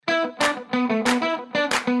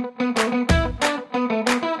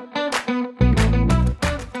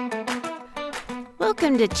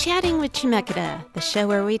Welcome to Chatting with Chemeketa, the show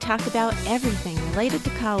where we talk about everything related to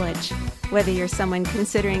college. Whether you're someone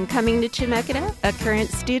considering coming to Chemeketa, a current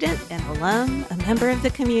student, an alum, a member of the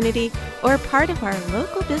community, or part of our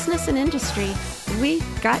local business and industry, we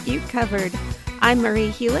got you covered. I'm Marie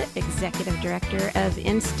Hulett, Executive Director of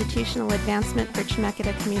Institutional Advancement for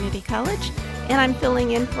Chemeketa Community College, and I'm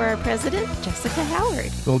filling in for our president, Jessica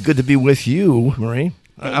Howard. Well, good to be with you, Marie.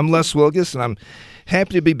 I'm Les Wielgos, and I'm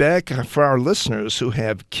happy to be back for our listeners who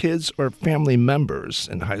have kids or family members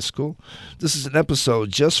in high school. This is an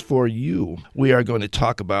episode just for you. We are going to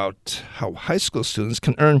talk about how high school students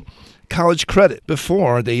can earn college credit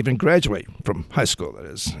before they even graduate from high school, that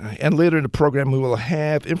is. And later in the program, we will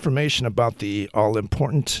have information about the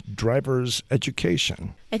all-important driver's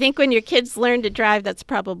education. I think when your kids learn to drive, that's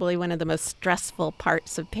probably one of the most stressful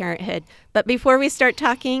parts of parenthood. But before we start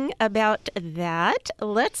talking about that,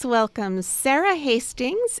 let's welcome Sara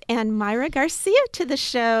Hastings and Maira Garcia to the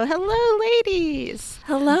show. Hello, ladies.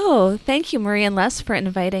 Hello. Thank you, Marie and Les, for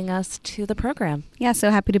inviting us to the program. Yeah, so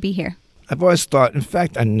happy to be here. I've always thought, in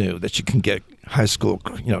fact, I knew that you can get high school,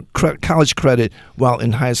 college credit while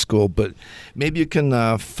in high school, but maybe you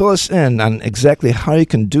can fill us in on exactly how you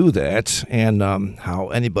can do that and how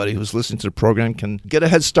anybody who's listening to the program can get a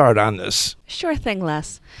head start on this. Sure thing,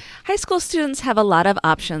 Les. High school students have a lot of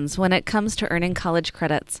options when it comes to earning college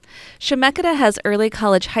credits. Chemeketa has early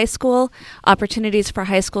college high school, opportunities for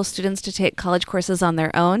high school students to take college courses on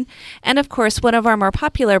their own, and of course, one of our more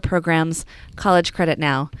popular programs, College Credit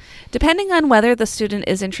Now. Depending on whether the student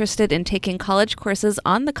is interested in taking college courses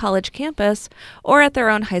on the college campus or at their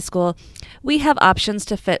own high school, we have options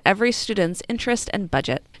to fit every student's interest and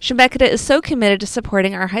budget. Chemeketa is so committed to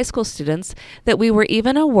supporting our high school students that we were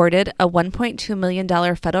even awarded a $1.2 million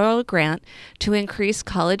federal grant to increase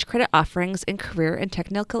college credit offerings in career and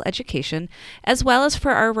technical education, as well as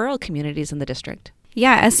for our rural communities in the district.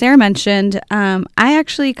 Yeah, as Sarah mentioned, I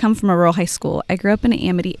actually come from a rural high school. I grew up in the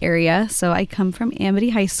Amity area, so I come from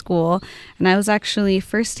Amity High School, and I was actually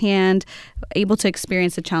firsthand able to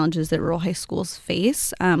experience the challenges that rural high schools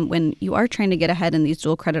face when you are trying to get ahead in these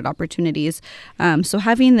dual credit opportunities. So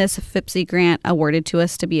having this FIPSE grant awarded to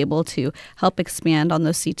us to be able to help expand on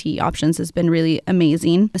those CTE options has been really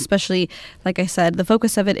amazing, especially, like I said, the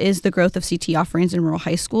focus of it is the growth of CTE offerings in rural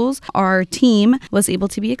high schools. Our team was able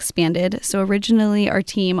to be expanded. So originally, our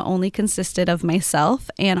team only consisted of myself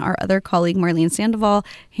and our other colleague, Marlene Sandoval,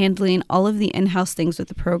 handling all of the in-house things with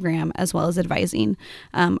the program as well as advising.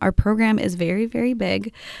 Our program is very, very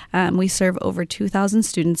big. We serve over 2,000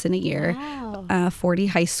 students in a year, wow. 40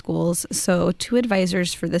 high schools. So 2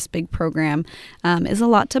 advisors for this big program is a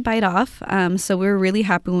lot to bite off. So we were really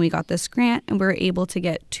happy when we got this grant and we were able to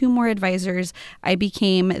get 2 more advisors. I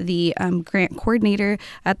became the grant coordinator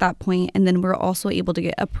at that point, and then we're also able to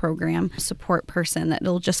get a program support person that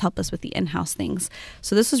will just help us with the in-house things.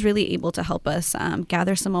 So this was really able to help us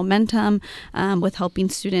gather some momentum with helping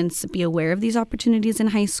students be aware of these opportunities in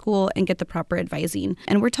high school and get the proper advising.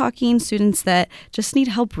 And we're talking students that just need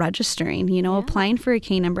help registering, applying for a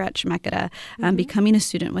K number at Chemeketa, becoming a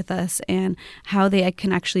student with us, and how they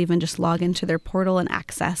can actually even just log into their portal and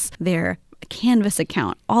access their Canvas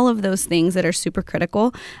account, all of those things that are super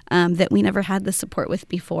critical that we never had the support with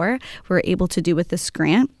before, we're able to do with this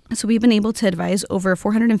grant. So we've been able to advise over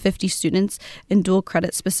 450 students in dual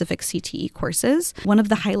credit specific CTE courses. One of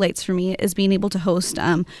the highlights for me is being able to host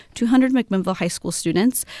 200 McMinnville High School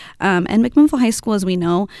students. And McMinnville High School, as we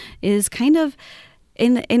know, is kind of,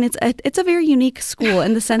 and it's a very unique school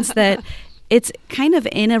in the sense that it's kind of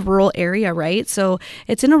in a rural area, right? So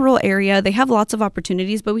it's in a rural area. They have lots of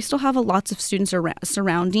opportunities, but we still have lots of students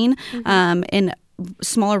surrounding in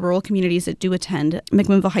smaller rural communities that do attend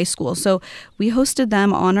McMinnville High School. So we hosted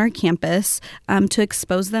them on our campus to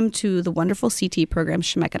expose them to the wonderful CT programs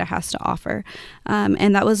Chemeketa has to offer.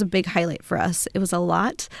 And that was a big highlight for us. It was a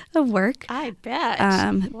lot of work. I bet.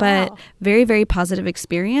 Wow. But very, very positive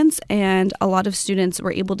experience. And a lot of students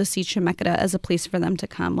were able to see Chemeketa as a place for them to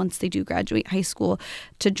come once they do graduate high school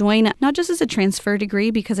to join, not just as a transfer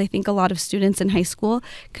degree, because I think a lot of students in high school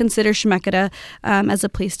consider Chemeketa as a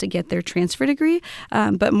place to get their transfer degree.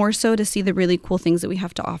 But more so to see the really cool things that we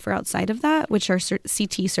have to offer outside of that, which are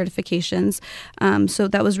CT certifications. So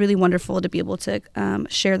that was really wonderful to be able to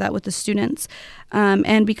share that with the students.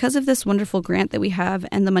 And because of this wonderful grant that we have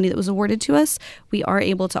and the money that was awarded to us, we are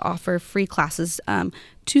able to offer free classes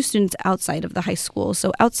to students outside of the high school.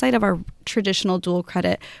 So outside of our traditional dual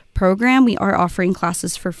credit program, we are offering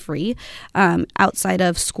classes for free outside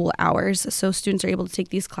of school hours. So students are able to take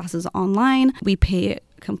these classes online. We pay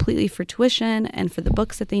completely for tuition and for the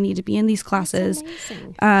books that they need to be in these classes.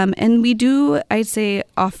 And we do, I'd say,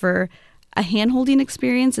 offer a hand-holding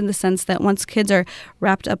experience in the sense that once kids are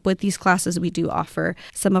wrapped up with these classes, we do offer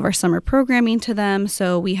some of our summer programming to them.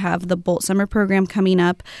 So we have the Bolt Summer Program coming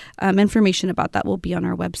up. Information about that will be on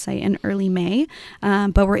our website in early May.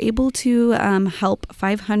 But we're able to help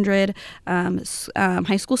 500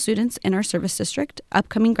 high school students in our service district,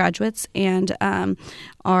 upcoming graduates, and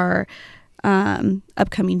our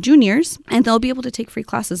upcoming juniors, and they'll be able to take free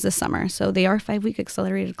classes this summer. So they are 5-week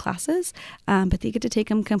accelerated classes, but they get to take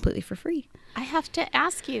them completely for free. I have to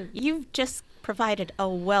ask you, you've just provided a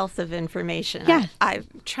wealth of information. Yeah. I'm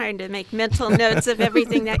trying to make mental notes of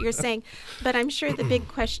everything that you're saying, but I'm sure the big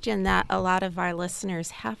question that a lot of our listeners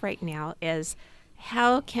have right now is,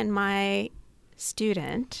 how can my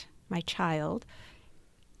student, my child,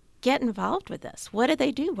 get involved with this? What do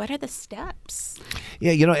they do? What are the steps?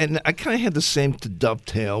 Yeah, and I kind of had the same to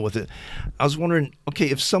dovetail with it. I was wondering,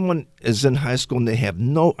 okay, if someone is in high school and they have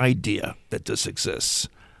no idea that this exists,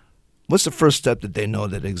 what's the first step that they know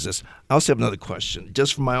that it exists? I also have another question.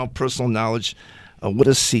 Just from my own personal knowledge, what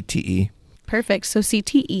is CTE? Perfect. So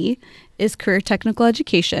CTE is Career Technical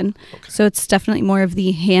Education. Okay. So it's definitely more of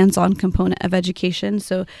the hands-on component of education.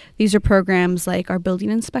 So these are programs like our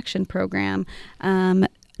building inspection program,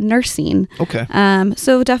 nursing. Okay.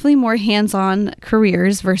 So definitely more hands-on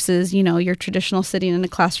careers versus, your traditional sitting in a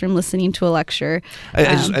classroom listening to a lecture.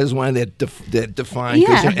 As one that define,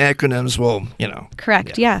 because acronyms will,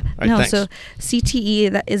 Correct. Yeah. Right, no. thanks. So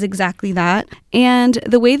CTE, that is exactly that. And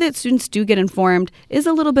the way that students do get informed is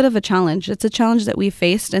a little bit of a challenge. It's a challenge that we've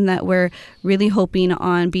faced, and that we're really hoping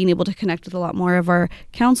on being able to connect with a lot more of our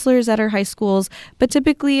counselors at our high schools. But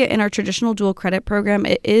typically in our traditional dual credit program,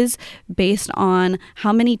 it is based on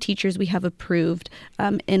how many teachers we have approved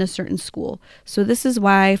in a certain school. So this is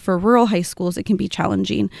why for rural high schools, it can be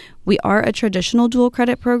challenging. We are a traditional dual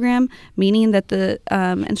credit program, meaning that the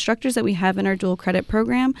instructors that we have in our dual credit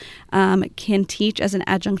program can teach as an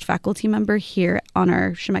adjunct faculty member here on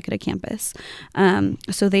our Chemeketa campus.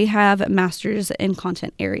 So they have masters in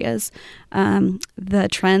content areas. The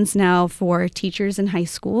trends now for teachers in high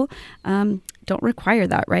school don't require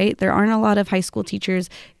that, right? There aren't a lot of high school teachers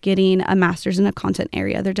getting a master's in a content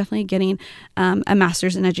area. They're definitely getting a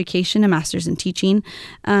master's in education, a master's in teaching,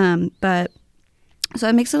 so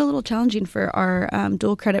it makes it a little challenging for our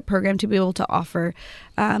dual credit program to be able to offer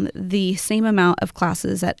the same amount of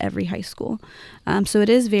classes at every high school. So it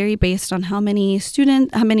is very based on how many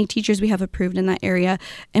teachers we have approved in that area.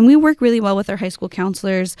 And we work really well with our high school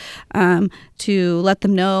counselors to let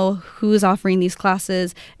them know who is offering these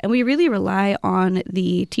classes. And we really rely on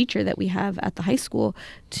the teacher that we have at the high school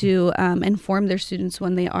to inform their students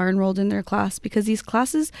when they are enrolled in their class, because these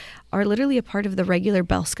classes are literally a part of the regular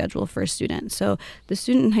bell schedule for a student. So the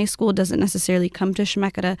student in high school doesn't necessarily come to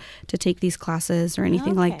Chemeketa to take these classes or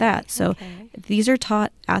anything like that. So these are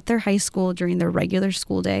taught at their high school during their regular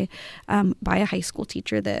school day by a high school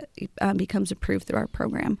teacher that becomes approved through our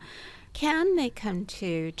program. Can they come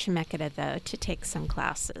to Chemeketa, though, to take some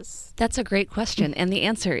classes? That's a great question, and the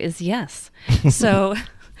answer is yes. So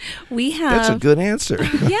we have... That's a good answer.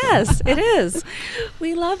 Yes, it is.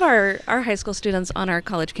 We love our high school students on our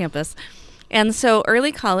college campus. And so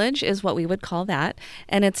early college is what we would call that,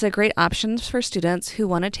 and it's a great option for students who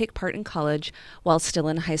want to take part in college while still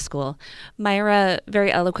in high school. Maira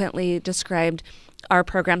very eloquently described our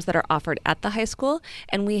programs that are offered at the high school,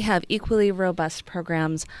 and we have equally robust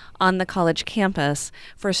programs on the college campus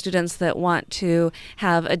for students that want to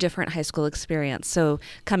have a different high school experience. So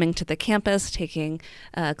coming to the campus, taking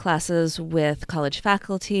classes with college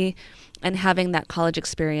faculty, and having that college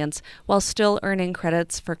experience while still earning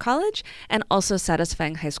credits for college and also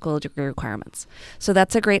satisfying high school degree requirements. So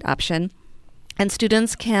that's a great option. And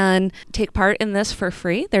students can take part in this for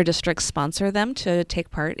free. Their districts sponsor them to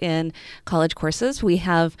take part in college courses. We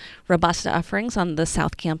have robust offerings on the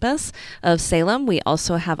South Campus of Salem. We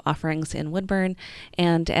also have offerings in Woodburn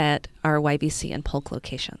and at our YVC and Polk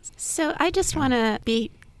locations. So I just want to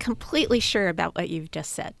be completely sure about what you've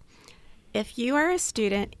just said. If you are a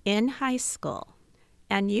student in high school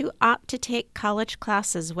and you opt to take college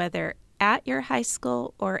classes, whether at your high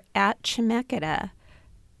school or at Chemeketa,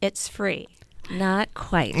 it's free. Not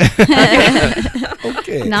quite.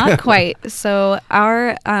 Okay. Not quite. So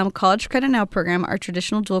our College Credit Now program, our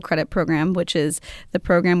traditional dual credit program, which is the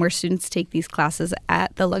program where students take these classes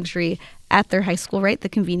at the luxury at their high school, right? The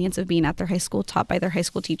convenience of being at their high school, taught by their high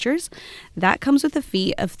school teachers. That comes with a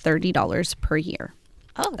fee of $30 per year.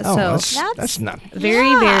 So that's not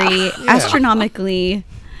very astronomically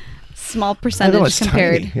small percentage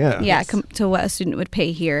compared tiny, to what a student would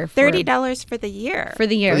pay here. $30 for the year. For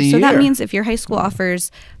the year. So that means if your high school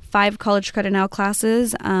offers 5 College Credit Now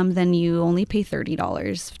classes, then you only pay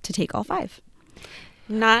 $30 to take all 5.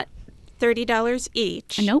 Not $30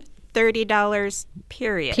 each. Nope. $30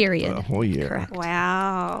 period. Period. The whole year. Correct.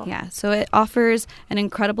 Wow. Yeah, so it offers an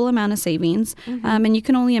incredible amount of savings. And you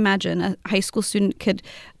can only imagine a high school student could,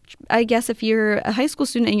 I guess if you're a high school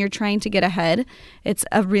student and you're trying to get ahead, it's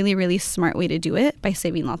a really, really smart way to do it by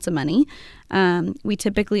saving lots of money. We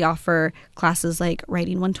typically offer classes like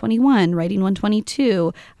Writing 121, Writing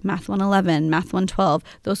 122, Math 111, Math 112,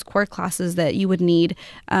 those core classes that you would need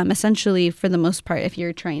essentially for the most part if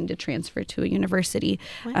you're trying to transfer to a university.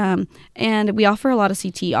 Wow. And we offer a lot of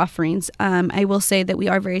CTE offerings. I will say that we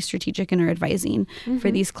are very strategic in our advising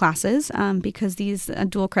for these classes because these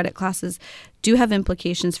dual credit classes do have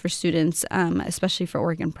implications for students, especially for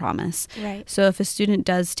Oregon Promise. Right. So if a student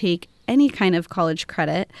does take any kind of college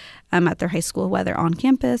credit at their high school, whether on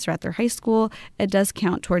campus or at their high school, it does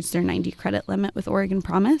count towards their 90 credit limit with Oregon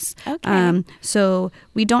Promise. Okay. So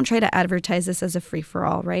we don't try to advertise this as a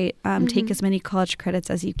free-for-all, right? Take as many college credits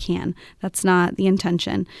as you can. That's not the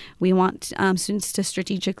intention. We want students to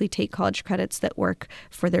strategically take college credits that work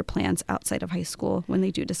for their plans outside of high school when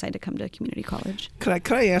they do decide to come to a community college.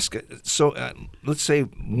 Could I ask, so let's say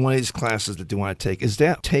one of these classes that they want to take, is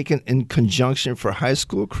that taken in conjunction for high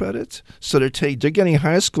school credits? So they're getting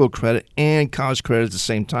high school credit and college credit at the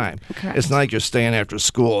same time. Correct. It's not like you're staying after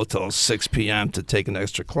school till 6 p.m. to take an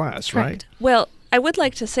extra class, right? Correct. Well, I would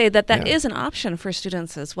like to say that is an option for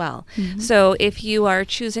students as well. So if you are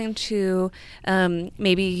choosing to,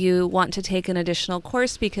 maybe you want to take an additional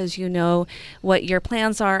course because you know what your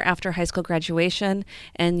plans are after high school graduation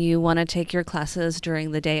and you want to take your classes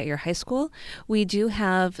during the day at your high school, we do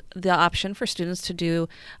have the option for students to do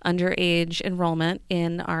underage enrollment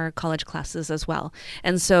in our college classes as well.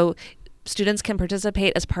 And so students can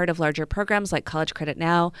participate as part of larger programs like College Credit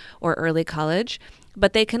Now or Early College,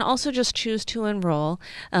 but they can also just choose to enroll.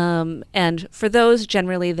 And for those,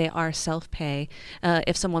 generally, they are self-pay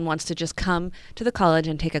if someone wants to just come to the college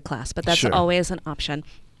and take a class, but that's always an option.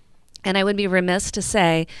 And I would be remiss to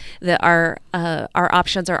say that our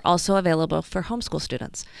options are also available for homeschool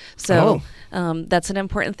students. So that's an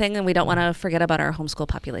important thing, and we don't want to forget about our homeschool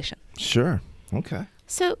population. Sure. Okay.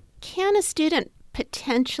 So can a student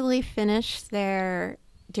potentially finish their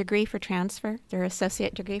degree for transfer, their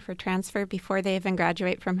associate degree for transfer, before they even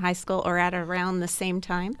graduate from high school or at around the same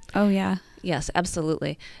time? Oh, yeah. Yes,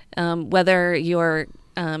 absolutely. Whether you're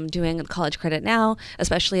doing College Credit Now,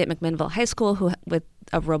 especially at McMinnville High School, with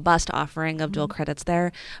a robust offering of dual credits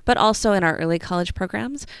there, but also in our early college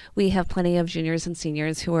programs, we have plenty of juniors and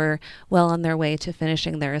seniors who are well on their way to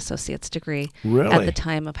finishing their associate's degree at the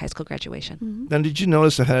time of high school graduation. Then did you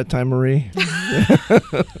notice ahead of time, Marie?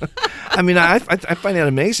 I mean, I find that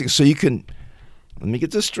amazing. So you can, let me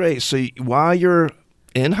get this straight. So while you're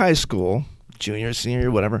in high school, junior,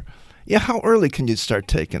 senior, whatever, how early can you start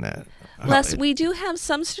taking that? Les, we do have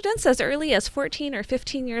some students as early as 14 or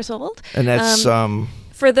 15 years old. And that's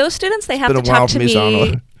for those students, they have to talk to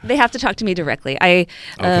me. They have to talk to me directly.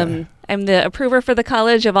 I'm the approver for the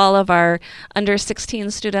college of all of our under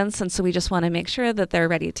 16 students, and so we just want to make sure that they're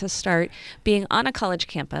ready to start being on a college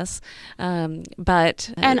campus. And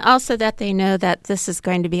also that they know that this is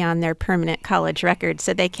going to be on their permanent college record,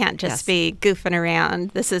 so they can't just be goofing around.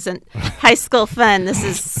 This isn't high school fun. This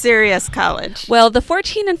is serious college. Well, the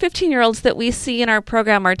 14 and 15-year-olds that we see in our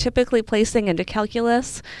program are typically placing into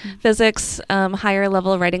calculus, physics, higher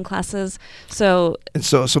level writing classes. So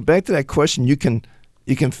back to that question, you can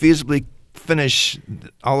feasibly finish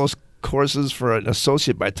all those courses for an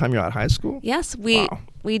associate by the time you're out of high school? Yes, we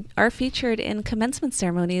are featured in commencement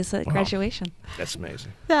ceremonies at graduation. That's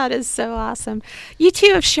amazing. That is so awesome. You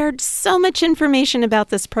two have shared so much information about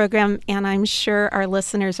this program, and I'm sure our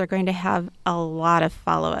listeners are going to have a lot of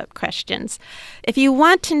follow-up questions. If you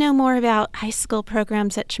want to know more about high school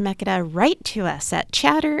programs at Chemeketa, write to us at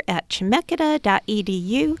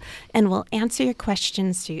chatter@chemeketa.edu, and we'll answer your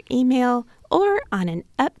questions through email or on an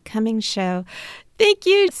upcoming show. Thank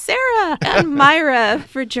you, Sara and Maira,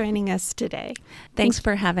 for joining us today. Thanks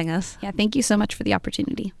for having us. Yeah, thank you so much for the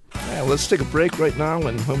opportunity. Let's take a break right now,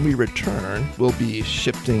 and when we return, we'll be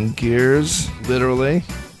shifting gears, literally,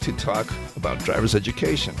 to talk about driver's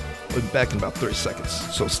education. We'll be back in about 30 seconds,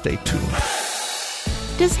 so stay tuned.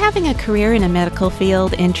 Does having a career in a medical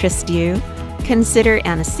field interest you? Consider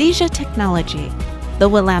anesthesia technology. The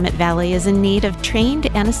Willamette Valley is in need of trained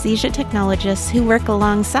anesthesia technologists who work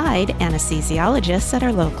alongside anesthesiologists at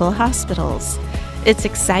our local hospitals. It's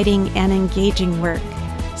exciting and engaging work.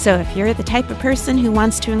 So if you're the type of person who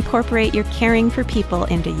wants to incorporate your caring for people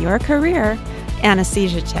into your career,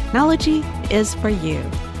 anesthesia technology is for you.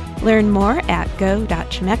 Learn more at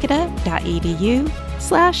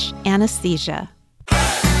go.chemeketa.edu/anesthesia.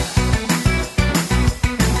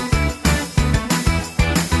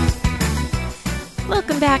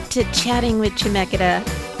 Welcome back to Chatting with Chemeketa.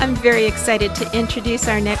 I'm very excited to introduce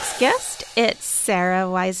our next guest. It's Sara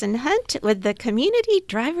Whisenhunt with the Community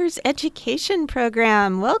Drivers Education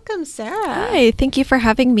Program. Welcome, Sara. Hi, thank you for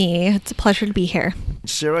having me. It's a pleasure to be here.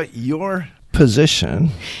 Sara, your position?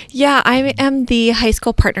 Yeah, I am the High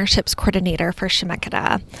School Partnerships Coordinator for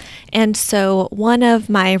Chemeketa. And so one of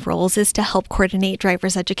my roles is to help coordinate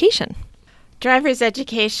driver's education. Driver's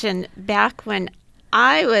education, back when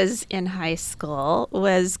I was in high school,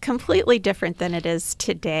 was completely different than it is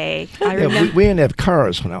today. I remember we didn't have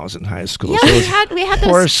cars when I was in high school. Yeah, so we had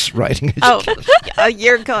horse riding education. Oh,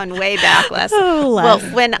 you're going way back, Les. Well,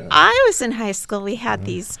 when I was in high school, we had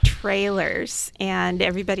these trailers, and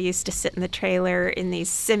everybody used to sit in the trailer in these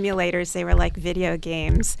simulators. They were like video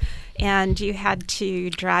games. And you had to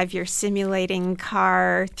drive your simulating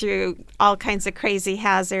car through all kinds of crazy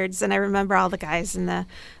hazards. And I remember all the guys in the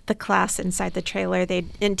class inside the trailer, they'd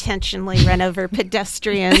intentionally run over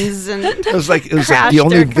pedestrians and it was like the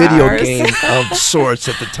only video game of sorts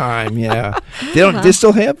at the time. Yeah, they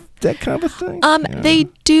still have that kind of thing. They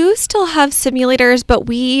do still have simulators, but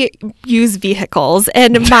we use vehicles.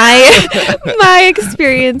 And my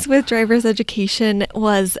experience with driver's education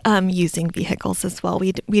was using vehicles as well.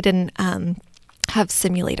 We didn't have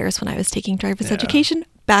simulators when I was taking driver's education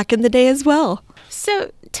back in the day as well.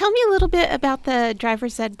 So tell me a little bit about the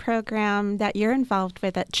driver's ed program that you're involved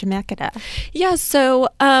with at Chemeketa. Yeah, so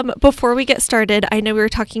before we get started, I know we were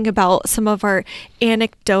talking about some of our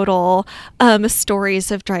anecdotal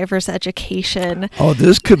stories of driver's education. Oh,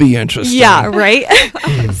 this could be interesting. Yeah, right?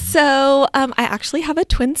 So I actually have a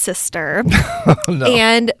twin sister.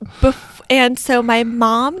 No. And so my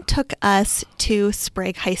mom took us to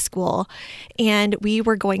Sprague High School, and we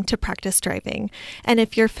were going to practice driving. And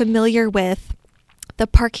if you're familiar with the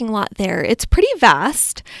parking lot there, it's pretty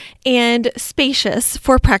vast and spacious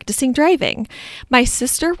for practicing driving. My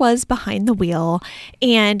sister was behind the wheel,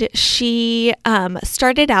 and she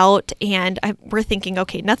started out, and we're thinking,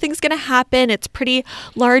 okay, nothing's going to happen. It's pretty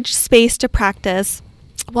large space to practice.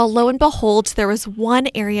 Well, lo and behold, there was one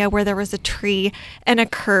area where there was a tree and a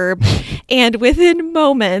curb, and within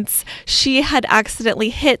moments, she had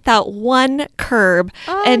accidentally hit that one curb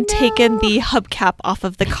and taken the hubcap off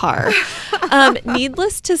of the car.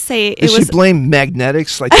 Needless to say, Did she blame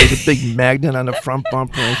magnetics, like there's a big magnet on the front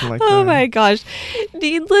bumper or anything like that? Oh my gosh.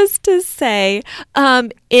 Needless to say,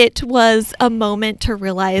 it was a moment to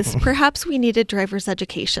realize perhaps we needed driver's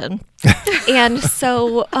education. And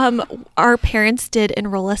so our parents did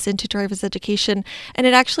enroll us into driver's education, and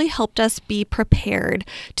it actually helped us be prepared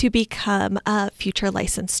to become future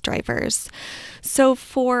licensed drivers. So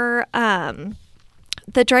for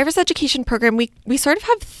the driver's education program, we sort of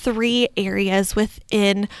have three areas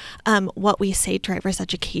within what we say driver's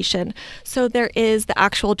education. So there is the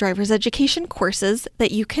actual driver's education courses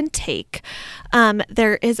that you can take.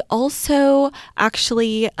 There is also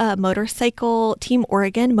actually a Team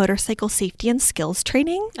Oregon motorcycle safety and skills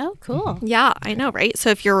training. Oh, cool. Yeah, I know, right? So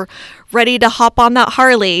if you're ready to hop on that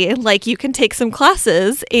Harley, like you can take some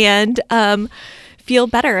classes and feel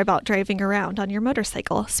better about driving around on your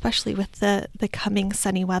motorcycle, especially with the coming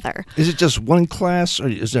sunny weather. Is it just one class, or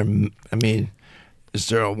is there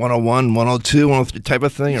a 101, 102, 103 type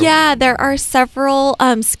of thing? Yeah, there are several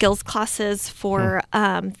skills classes for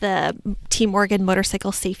the Team Oregon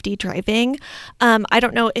motorcycle safety driving. I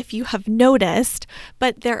don't know if you have noticed,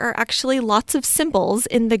 but there are actually lots of symbols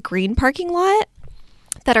in the green parking lot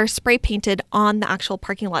that are spray painted on the actual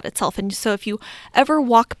parking lot itself. And so if you ever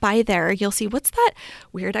walk by there, you'll see, what's that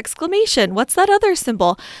weird exclamation? What's that other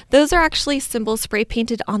symbol? Those are actually symbols spray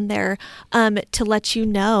painted on there to let you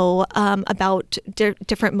know about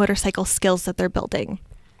different motorcycle skills that they're building.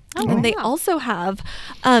 Oh, and they also have,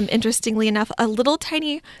 interestingly enough, a little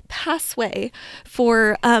tiny passway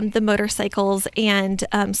for the motorcycles, and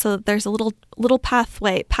so there's a little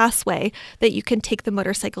passway that you can take the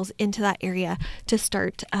motorcycles into that area to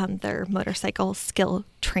start their motorcycle skill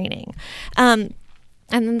training.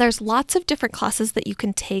 And then there's lots of different classes that you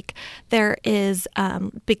can take. There is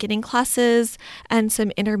beginning classes and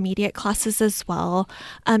some intermediate classes as well.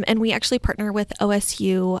 And we actually partner with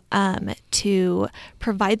OSU to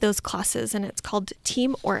provide those classes, and it's called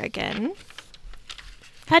Team Oregon.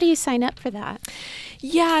 How do you sign up for that?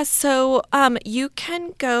 Yeah, so you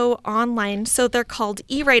can go online. So they're called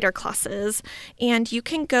e-writer classes, and you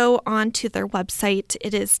can go onto their website.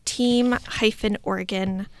 It is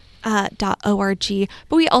team-oregon.org,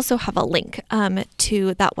 but we also have a link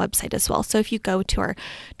to that website as well. So if you go to our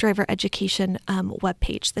driver education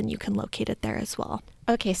webpage, then you can locate it there as well.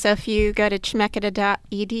 Okay, so if you go to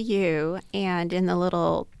chemeketa.edu and in the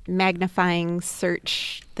little magnifying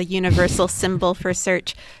search, the universal symbol for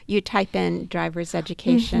search, you type in driver's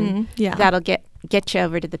education. Yeah. That'll get you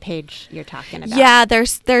over to the page you're talking about. Yeah,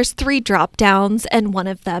 there's 3 drop downs, and one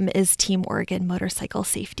of them is Team Oregon Motorcycle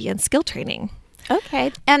Safety and Skill Training.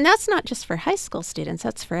 Okay, and that's not just for high school students,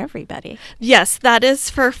 that's for everybody. Yes, that is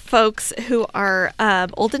for folks who are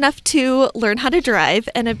old enough to learn how to drive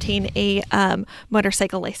and obtain a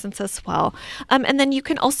motorcycle license as well. And then you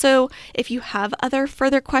can also, if you have other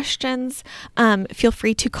further questions, feel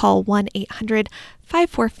free to call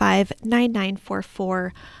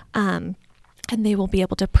 1-800-545-9944, and they will be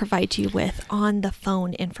able to provide you with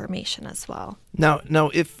on-the-phone information as well. Now,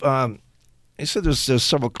 if you said there's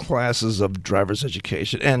several classes of driver's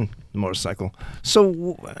education and motorcycle.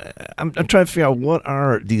 So I'm trying to figure out, what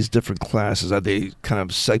are these different classes? Are they kind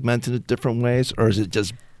of segmented in different ways, or is it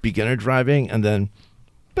just beginner driving and then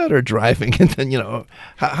better driving and then,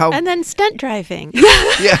 how? And then stunt driving.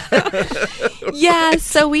 Yeah. Yeah,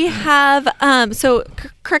 so we have,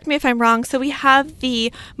 correct me if I'm wrong, so we have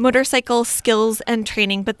the motorcycle skills and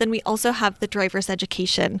training, but then we also have the driver's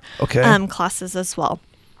education classes as well.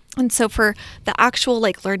 And so for the actual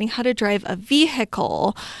learning how to drive a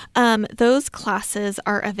vehicle, those classes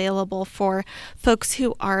are available for folks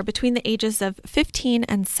who are between the ages of 15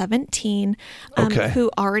 and 17,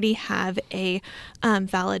 who already have a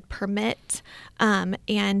valid permit.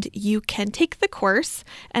 And you can take the course,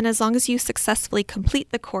 and as long as you successfully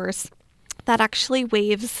complete the course, that actually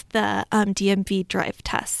waives the DMV drive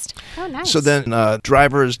test. Oh, nice. So then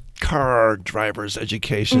car driver's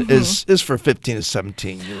education is for 15 to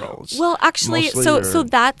 17-year-olds. Well, actually, mostly, so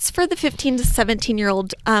that's for the 15 to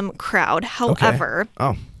 17-year-old crowd. However,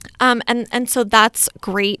 and so that's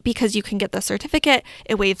great because you can get the certificate.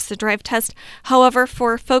 It waives the drive test. However,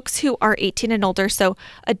 for folks who are 18 and older, so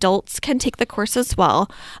adults can take the course as well.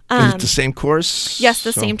 Is it the same course? Yes,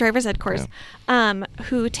 the same driver's ed course. Yeah.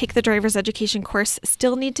 Who take the driver's education course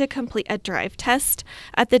still need to complete a drive test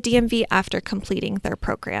at the DMV after completing their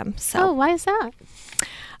program. So, why is that?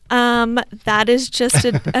 That is just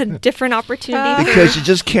a different opportunity. Because you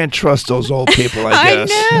just can't trust those old people, I guess.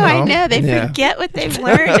 I know. They forget what they've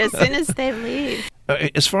learned as soon as they leave.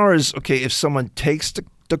 As far as, if someone takes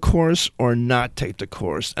the course or not take the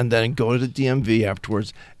course and then go to the DMV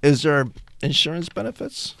afterwards, is there insurance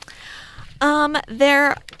benefits?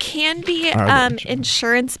 There can be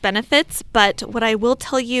insurance benefits, but what I will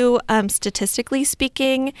tell you, statistically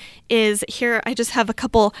speaking, is here I just have a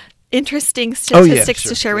couple interesting statistics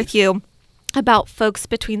to share with you about folks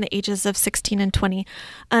between the ages of 16 and 20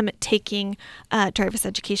 taking driver's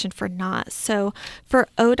education for NOT. So for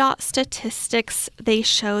ODOT statistics, they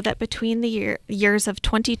show that between the years of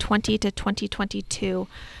 2020 to 2022,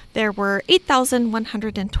 there were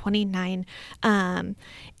 8,129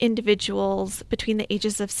 individuals between the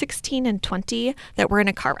ages of 16 and 20 that were in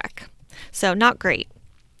a car wreck. So not great.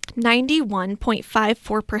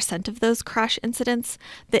 91.54% of those crash incidents,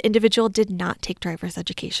 the individual did not take driver's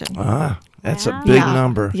education. That's a big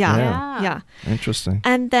number. Yeah. Interesting.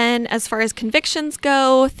 And then as far as convictions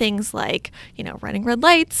go, things like, running red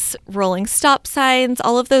lights, rolling stop signs,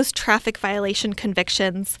 all of those traffic violation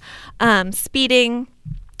convictions, speeding.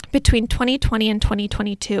 Between 2020 and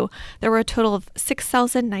 2022, there were a total of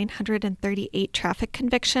 6,938 traffic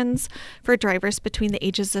convictions for drivers between the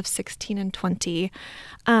ages of 16 and 20,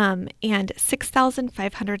 and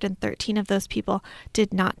 6,513 of those people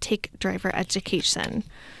did not take driver education.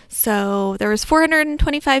 So there was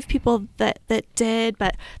 425 people that did,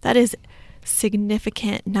 but that is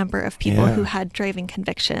significant number of people who had driving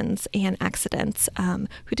convictions and accidents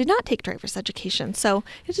who did not take driver's education. So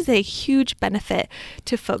it is a huge benefit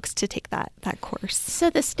to folks to take that course. So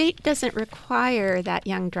the state doesn't require that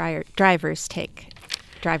young drivers take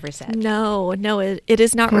driver's ed? No, it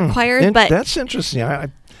is not required. But that's interesting. I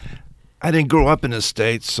didn't grow up in the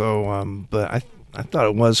state, so but I thought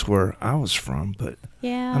it was where I was from, but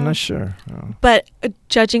I'm not sure. But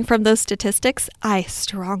judging from those statistics, I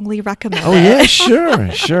strongly recommend it. Oh, yeah,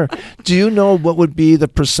 sure. Do you know what would be the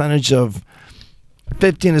percentage of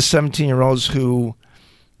 15 to 17-year-olds who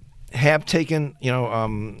have taken,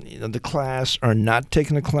 the class or not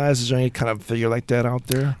taken the class? Is there any kind of figure like that out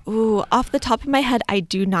there? Ooh, off the top of my head, I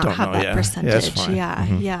do not have that percentage. Yeah, that's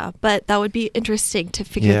fine. Yeah. But that would be interesting to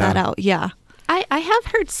figure that out. Yeah. I have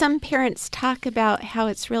heard some parents talk about how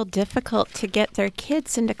it's real difficult to get their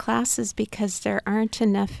kids into classes because there aren't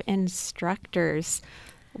enough instructors.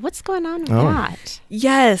 What's going on with that?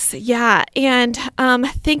 Yes, yeah. And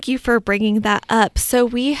thank you for bringing that up. So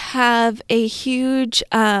we have a huge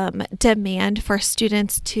demand for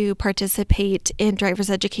students to participate in driver's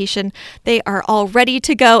education. They are all ready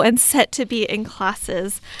to go and set to be in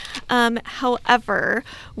classes. However,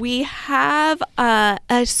 we have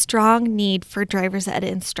a strong need for driver's ed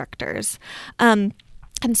instructors. And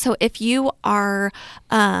so if you are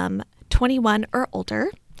 21 or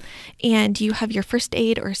older, and you have your first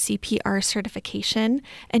aid or CPR certification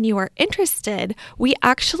and you are interested, we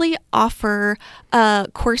actually offer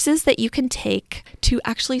courses that you can take to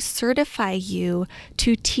actually certify you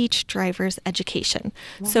to teach driver's education.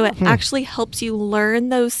 Wow. So it actually helps you learn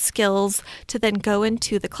those skills to then go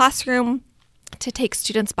into the classroom, to take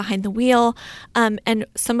students behind the wheel. And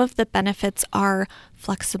some of the benefits are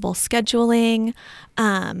flexible scheduling,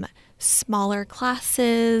 smaller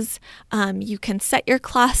classes. You can set your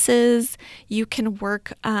classes. You can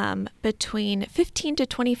work between 15 to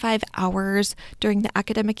 25 hours during the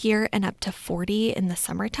academic year and up to 40 in the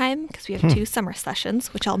summertime, because we have 2 summer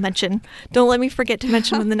sessions, which I'll mention. Don't let me forget to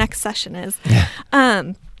mention when the next session is.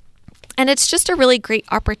 And it's just a really great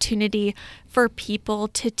opportunity for people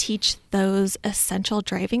to teach those essential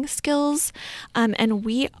driving skills. And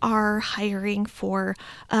we are hiring for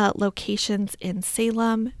locations in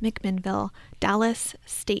Salem, McMinnville, Dallas,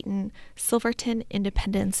 Staten, Silverton,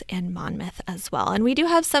 Independence, and Monmouth as well. And we do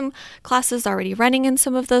have some classes already running in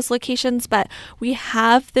some of those locations, but we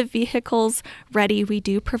have the vehicles ready. We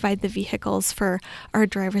do provide the vehicles for our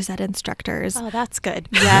driver's ed instructors. Oh, that's good.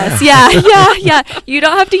 Yes, yeah. You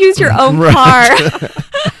don't have to use your own car.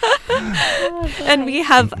 And we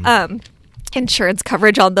have insurance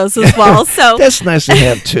coverage on those as well. So that's nice to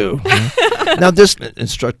have too. Now, this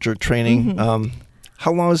instructor training,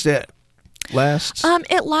 how long does that last?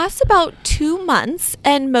 It lasts about 2 months,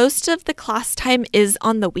 and most of the class time is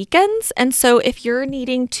on the weekends. And so if you're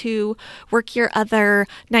needing to work your other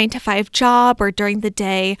 9-to-5 job or during the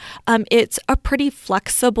day, it's a pretty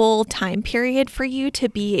flexible time period for you to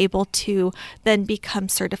be able to then become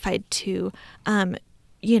certified to,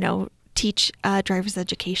 teach driver's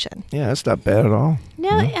education. Yeah, that's not bad at all.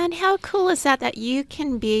 No, and how cool is that you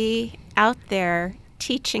can be out there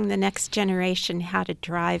teaching the next generation how to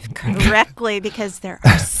drive correctly, because there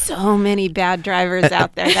are so many bad drivers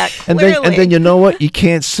out there that clearly... And then you know what? You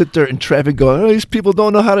can't sit there in traffic going, these people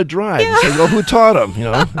don't know how to drive. Yeah. Say, well, who taught them,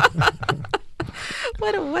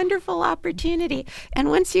 What a wonderful opportunity. And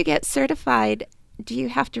once you get certified, do you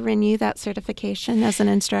have to renew that certification as an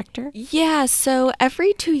instructor? Yeah, so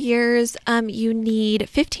every 2 years, you need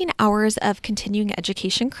 15 hours of continuing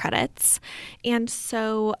education credits. And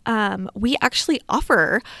so we actually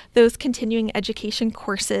offer those continuing education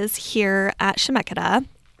courses here at Chemeketa.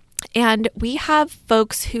 And we have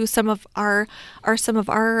folks who are some of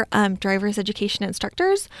our driver's education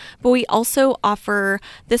instructors, but we also offer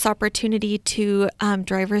this opportunity to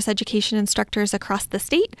driver's education instructors across the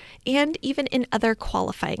state and even in other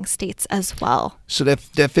qualifying states as well. So that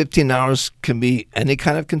 15 hours can be any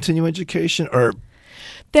kind of continuing education, or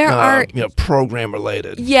there are program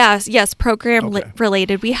related. Yes, program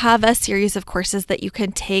related. We have a series of courses that you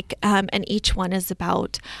can take, and each one is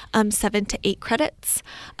about 7 to 8 credits.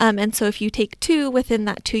 And so if you take 2 within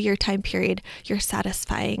that 2-year time period, you're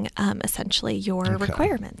satisfying essentially your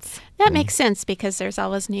requirements. That makes sense, because there's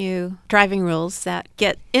always new driving rules that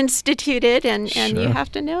get instituted, and you have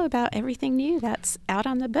to know about everything new that's out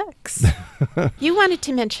on the books. You wanted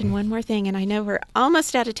to mention one more thing, and I know we're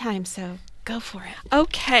almost out of time, so go for it.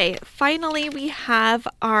 Okay, finally we have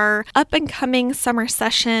our up-and-coming summer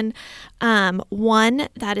session, one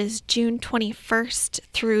that is June 21st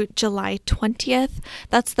through July 20th.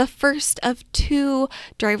 That's the first of 2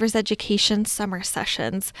 driver's education summer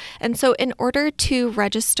sessions. And so in order to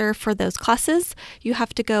register for those classes, you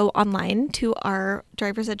have to go online to our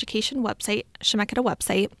driver's education website, Chemeketa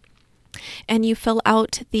website. and you fill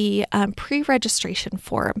out the pre-registration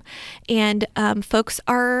form. And folks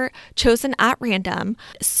are chosen at random,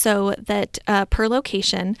 so that per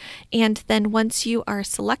location. And then once you are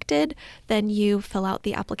selected, then you fill out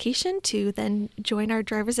the application to then join our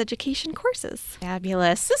driver's education courses.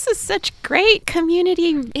 Fabulous. This is such great community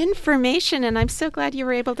information, and I'm so glad you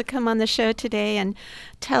were able to come on the show today and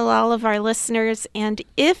tell all of our listeners. And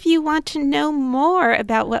if you want to know more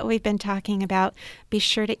about what we've been talking about, be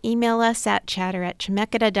sure to email us at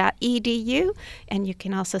chatter@chemeketa.edu, and you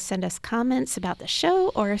can also send us comments about the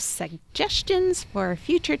show or suggestions for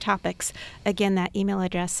future topics. Again, that email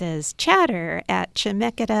address is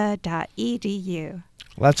chatter@chemeketa.edu.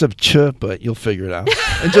 Lots of ch, but you'll figure it out.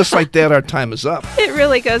 And just like that, our time is up. It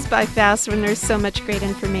really goes by fast when there's so much great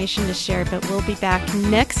information to share, but we'll be back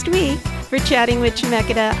next week for Chatting with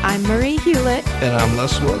Chemeketa. I'm Marie Hulett. And I'm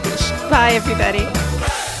Les Wielgos. Bye, everybody.